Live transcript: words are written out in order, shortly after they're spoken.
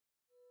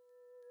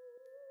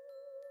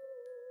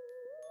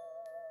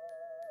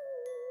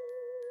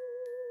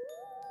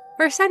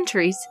For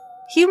centuries,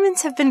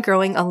 humans have been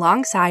growing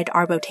alongside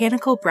our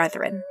botanical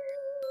brethren.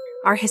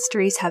 Our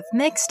histories have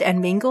mixed and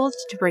mingled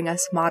to bring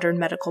us modern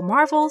medical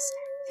marvels,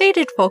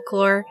 faded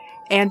folklore,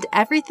 and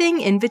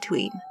everything in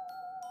between.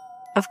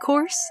 Of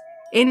course,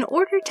 in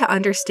order to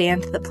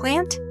understand the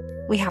plant,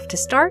 we have to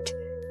start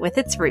with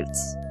its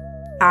roots.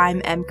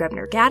 I'm M.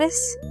 Grebner-Gaddis,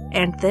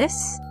 and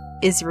this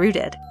is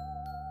Rooted.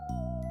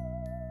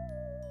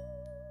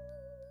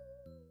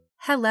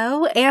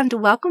 Hello, and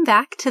welcome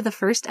back to the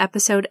first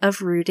episode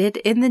of Rooted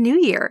in the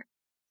new year.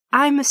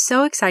 I'm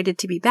so excited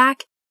to be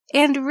back,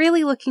 and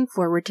really looking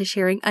forward to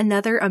sharing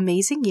another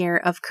amazing year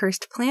of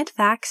cursed plant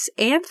facts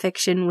and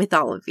fiction with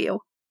all of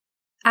you.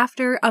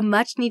 After a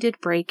much-needed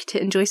break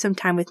to enjoy some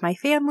time with my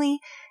family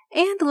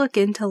and look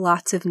into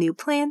lots of new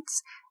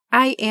plants,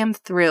 I am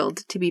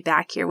thrilled to be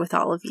back here with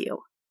all of you.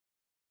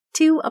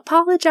 To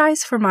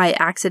apologize for my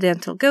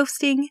accidental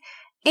ghosting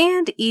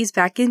and ease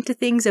back into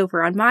things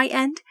over on my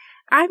end,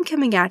 I'm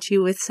coming at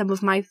you with some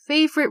of my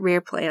favorite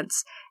rare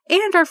plants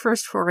and our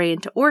first foray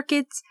into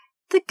orchids,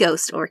 the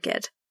ghost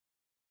orchid.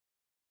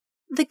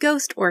 The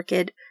ghost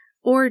orchid,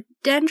 or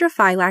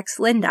Dendrophylax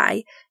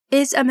lindii,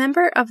 is a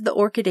member of the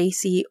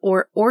Orchidaceae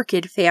or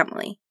orchid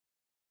family.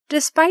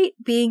 Despite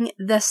being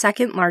the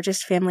second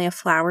largest family of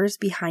flowers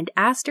behind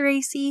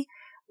Asteraceae,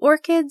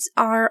 orchids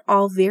are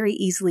all very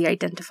easily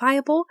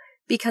identifiable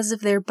because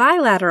of their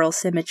bilateral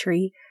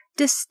symmetry,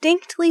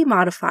 distinctly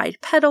modified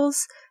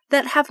petals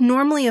that have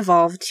normally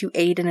evolved to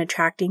aid in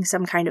attracting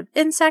some kind of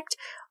insect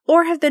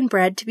or have been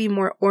bred to be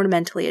more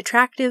ornamentally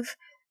attractive,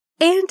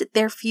 and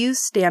their fused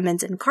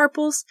stamens and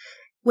carpels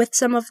with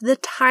some of the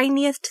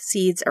tiniest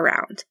seeds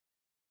around.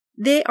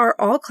 They are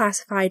all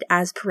classified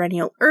as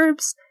perennial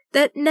herbs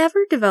that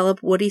never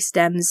develop woody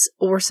stems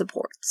or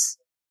supports.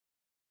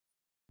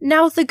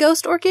 Now, the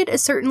ghost orchid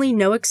is certainly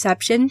no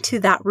exception to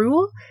that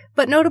rule,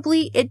 but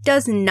notably, it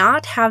does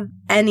not have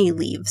any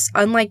leaves,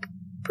 unlike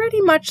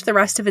pretty much the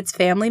rest of its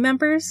family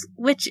members,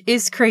 which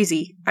is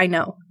crazy, I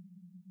know.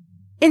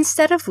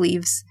 Instead of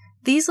leaves,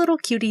 these little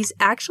cuties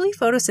actually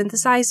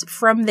photosynthesize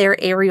from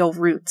their aerial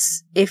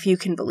roots, if you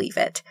can believe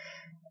it.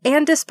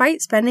 And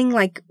despite spending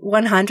like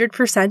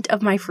 100%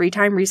 of my free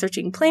time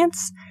researching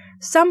plants,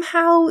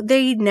 somehow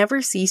they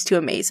never cease to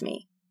amaze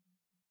me.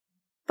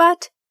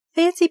 But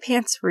fancy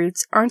pants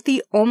roots aren't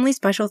the only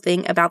special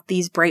thing about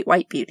these bright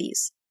white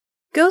beauties.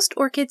 Ghost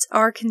orchids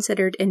are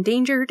considered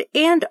endangered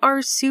and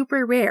are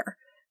super rare,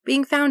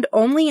 being found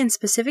only in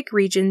specific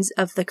regions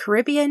of the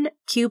Caribbean,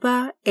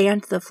 Cuba,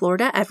 and the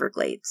Florida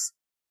Everglades.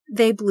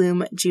 They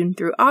bloom June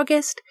through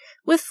August,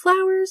 with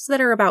flowers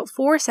that are about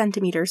 4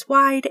 centimeters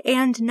wide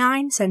and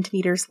 9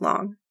 centimeters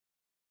long.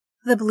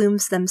 The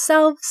blooms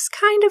themselves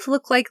kind of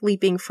look like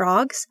leaping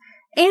frogs,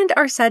 and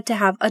are said to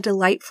have a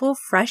delightful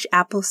fresh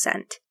apple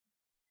scent.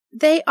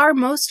 They are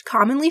most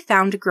commonly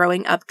found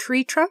growing up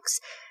tree trunks,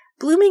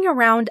 blooming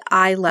around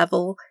eye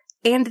level,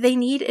 and they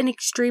need an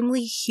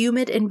extremely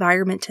humid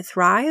environment to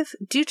thrive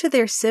due to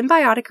their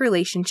symbiotic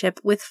relationship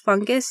with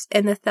fungus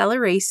in the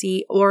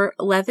Theleraceae or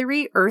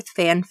leathery earth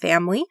fan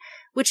family,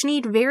 which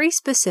need very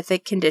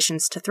specific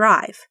conditions to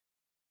thrive.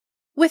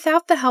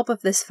 Without the help of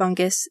this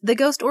fungus, the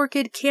ghost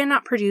orchid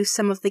cannot produce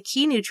some of the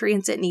key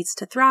nutrients it needs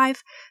to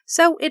thrive,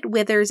 so it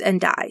withers and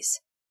dies.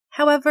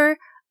 However,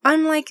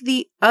 unlike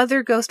the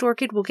other ghost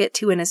orchid we'll get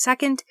to in a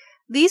second,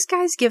 these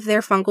guys give their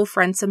fungal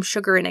friends some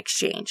sugar in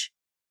exchange.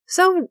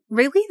 So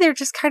really, they're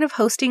just kind of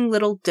hosting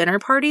little dinner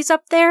parties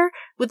up there,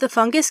 with the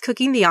fungus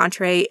cooking the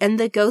entree and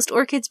the ghost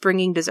orchids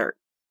bringing dessert.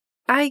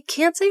 I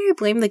can't say I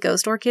blame the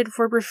ghost orchid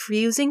for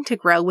refusing to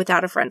grow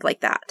without a friend like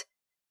that.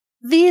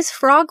 These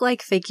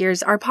frog-like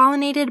figures are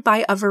pollinated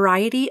by a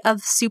variety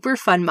of super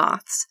fun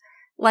moths,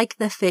 like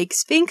the fig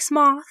sphinx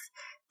moth,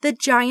 the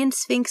giant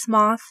sphinx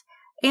moth,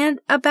 and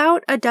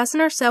about a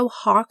dozen or so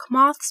hawk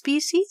moth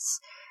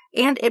species,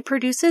 and it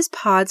produces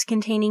pods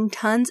containing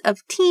tons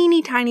of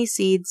teeny tiny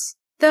seeds,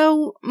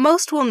 though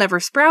most will never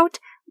sprout,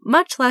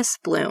 much less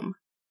bloom.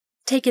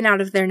 Taken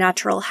out of their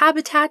natural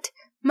habitat,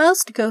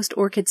 most ghost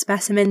orchid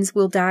specimens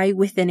will die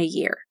within a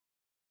year,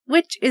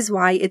 which is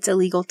why it's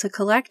illegal to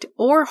collect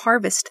or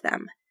harvest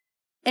them.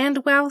 And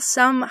while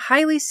some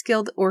highly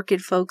skilled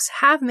orchid folks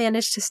have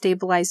managed to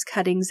stabilize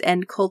cuttings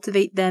and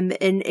cultivate them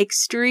in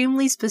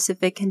extremely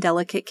specific and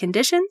delicate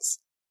conditions,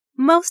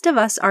 most of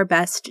us are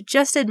best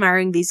just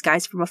admiring these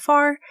guys from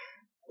afar,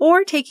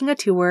 or taking a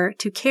tour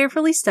to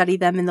carefully study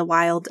them in the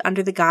wild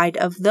under the guide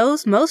of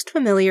those most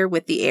familiar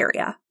with the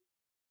area.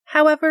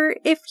 However,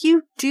 if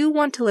you do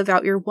want to live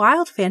out your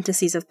wild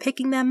fantasies of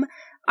picking them,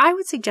 I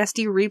would suggest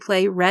you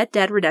replay Red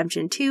Dead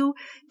Redemption 2,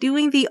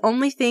 doing the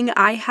only thing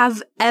I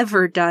have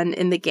ever done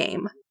in the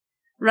game.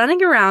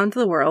 Running around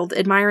the world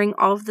admiring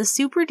all of the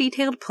super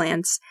detailed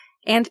plants,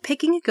 and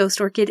picking a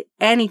ghost orchid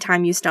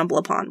anytime you stumble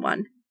upon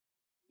one.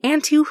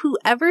 And to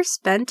whoever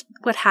spent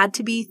what had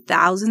to be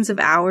thousands of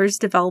hours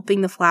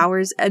developing the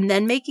flowers and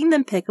then making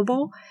them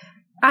pickable,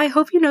 I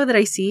hope you know that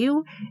I see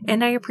you,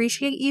 and I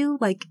appreciate you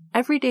like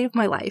every day of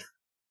my life.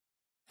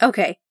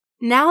 Okay,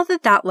 now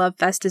that love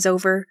fest is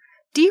over,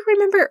 do you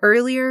remember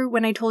earlier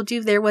when I told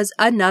you there was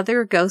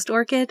another ghost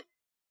orchid?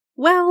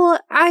 Well,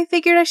 I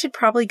figured I should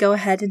probably go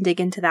ahead and dig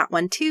into that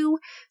one too,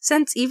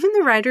 since even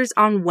the writers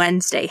on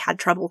Wednesday had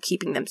trouble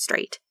keeping them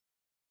straight.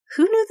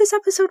 Who knew this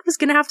episode was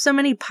going to have so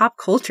many pop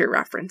culture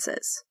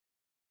references?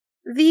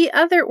 The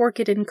other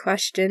orchid in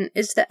question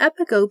is the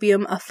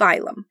Epigobium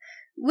aphyllum,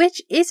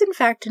 which is in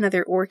fact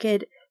another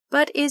orchid,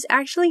 but is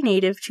actually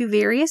native to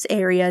various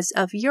areas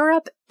of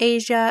Europe,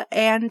 Asia,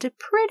 and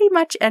pretty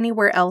much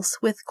anywhere else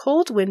with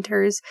cold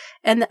winters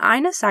and the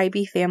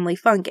Inocybe family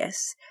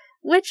fungus,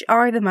 which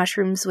are the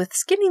mushrooms with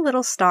skinny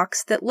little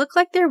stalks that look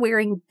like they're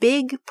wearing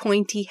big,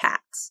 pointy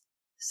hats.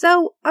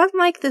 So,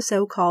 unlike the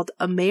so-called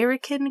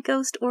American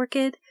ghost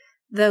orchid,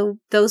 though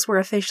those were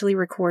officially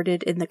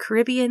recorded in the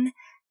Caribbean,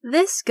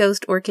 this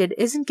ghost orchid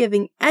isn't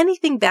giving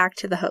anything back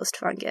to the host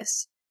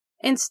fungus.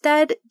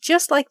 Instead,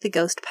 just like the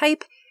ghost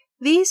pipe,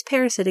 these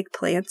parasitic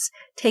plants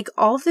take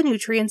all of the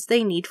nutrients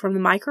they need from the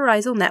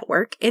mycorrhizal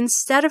network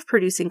instead of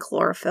producing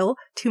chlorophyll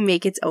to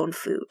make its own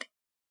food.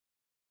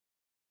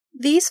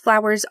 These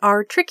flowers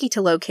are tricky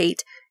to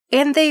locate,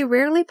 and they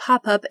rarely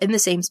pop up in the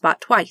same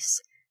spot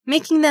twice,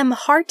 making them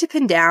hard to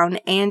pin down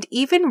and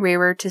even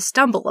rarer to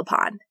stumble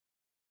upon.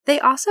 They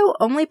also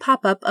only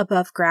pop up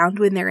above ground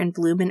when they're in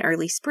bloom in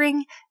early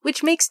spring,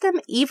 which makes them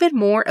even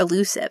more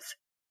elusive.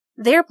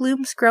 Their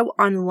blooms grow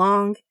on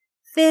long,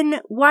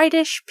 thin,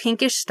 whitish,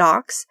 pinkish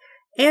stalks,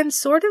 and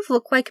sort of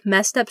look like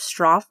messed up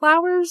straw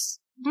flowers,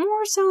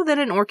 more so than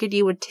an orchid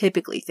you would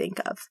typically think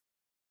of.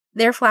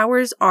 Their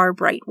flowers are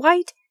bright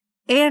white,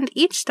 and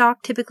each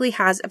stalk typically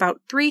has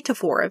about 3 to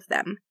 4 of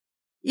them.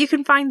 You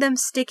can find them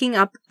sticking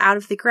up out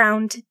of the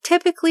ground,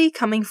 typically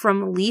coming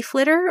from leaf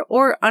litter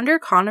or under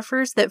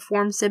conifers that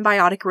form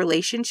symbiotic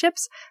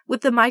relationships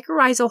with the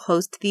mycorrhizal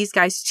host these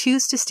guys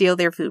choose to steal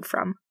their food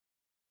from.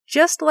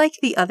 Just like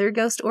the other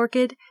ghost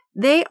orchid,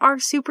 they are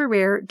super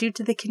rare due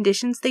to the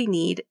conditions they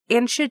need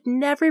and should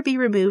never be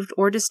removed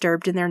or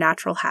disturbed in their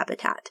natural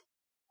habitat.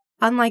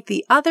 Unlike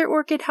the other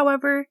orchid,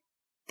 however,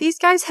 these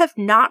guys have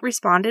not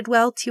responded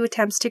well to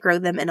attempts to grow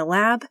them in a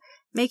lab,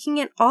 making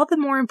it all the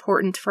more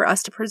important for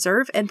us to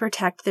preserve and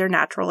protect their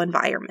natural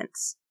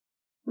environments.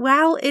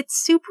 While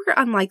it's super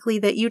unlikely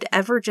that you'd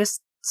ever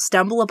just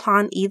stumble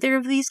upon either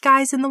of these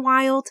guys in the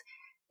wild,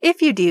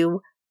 if you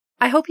do,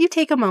 I hope you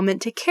take a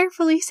moment to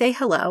carefully say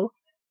hello,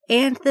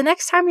 and the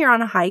next time you're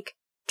on a hike,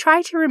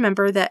 try to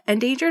remember that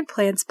endangered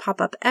plants pop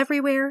up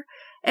everywhere,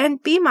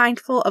 and be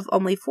mindful of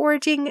only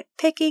foraging,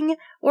 picking,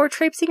 or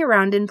traipsing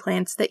around in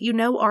plants that you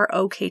know are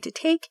okay to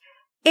take,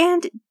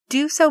 and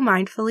do so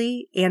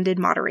mindfully and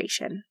in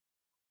moderation.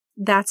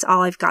 That's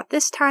all I've got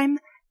this time,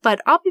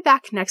 but I'll be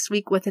back next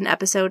week with an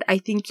episode I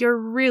think you're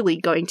really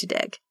going to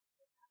dig.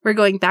 We're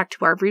going back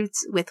to our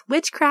roots with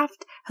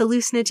witchcraft,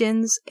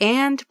 hallucinogens,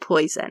 and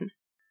poison.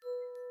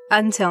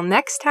 Until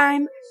next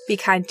time, be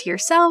kind to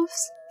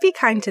yourselves, be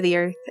kind to the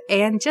earth,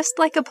 and just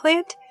like a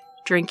plant,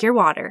 drink your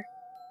water.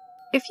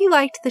 If you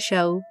liked the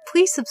show,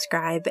 please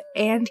subscribe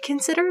and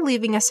consider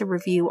leaving us a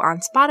review on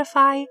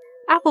Spotify,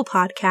 Apple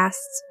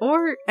Podcasts,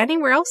 or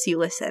anywhere else you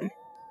listen.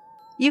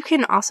 You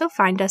can also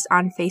find us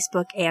on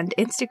Facebook and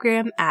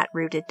Instagram at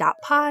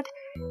rooted.pod.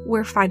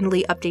 We're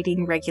finally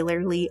updating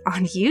regularly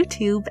on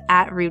YouTube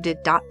at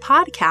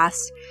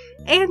rooted.podcast,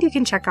 and you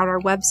can check out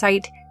our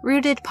website,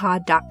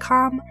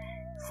 rootedpod.com,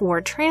 for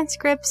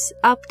transcripts,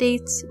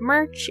 updates,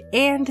 merch,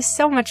 and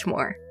so much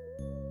more.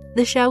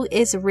 The show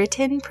is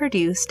written,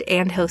 produced,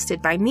 and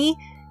hosted by me.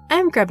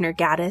 I'm Grebner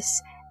Gaddis,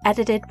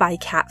 edited by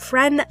Kat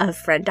Friend of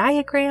Friend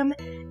Diagram,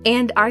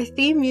 and our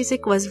theme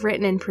music was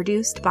written and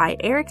produced by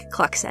Eric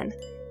Cluxon.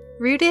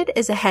 Rooted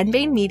is a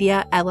Henbane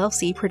Media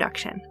LLC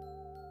production.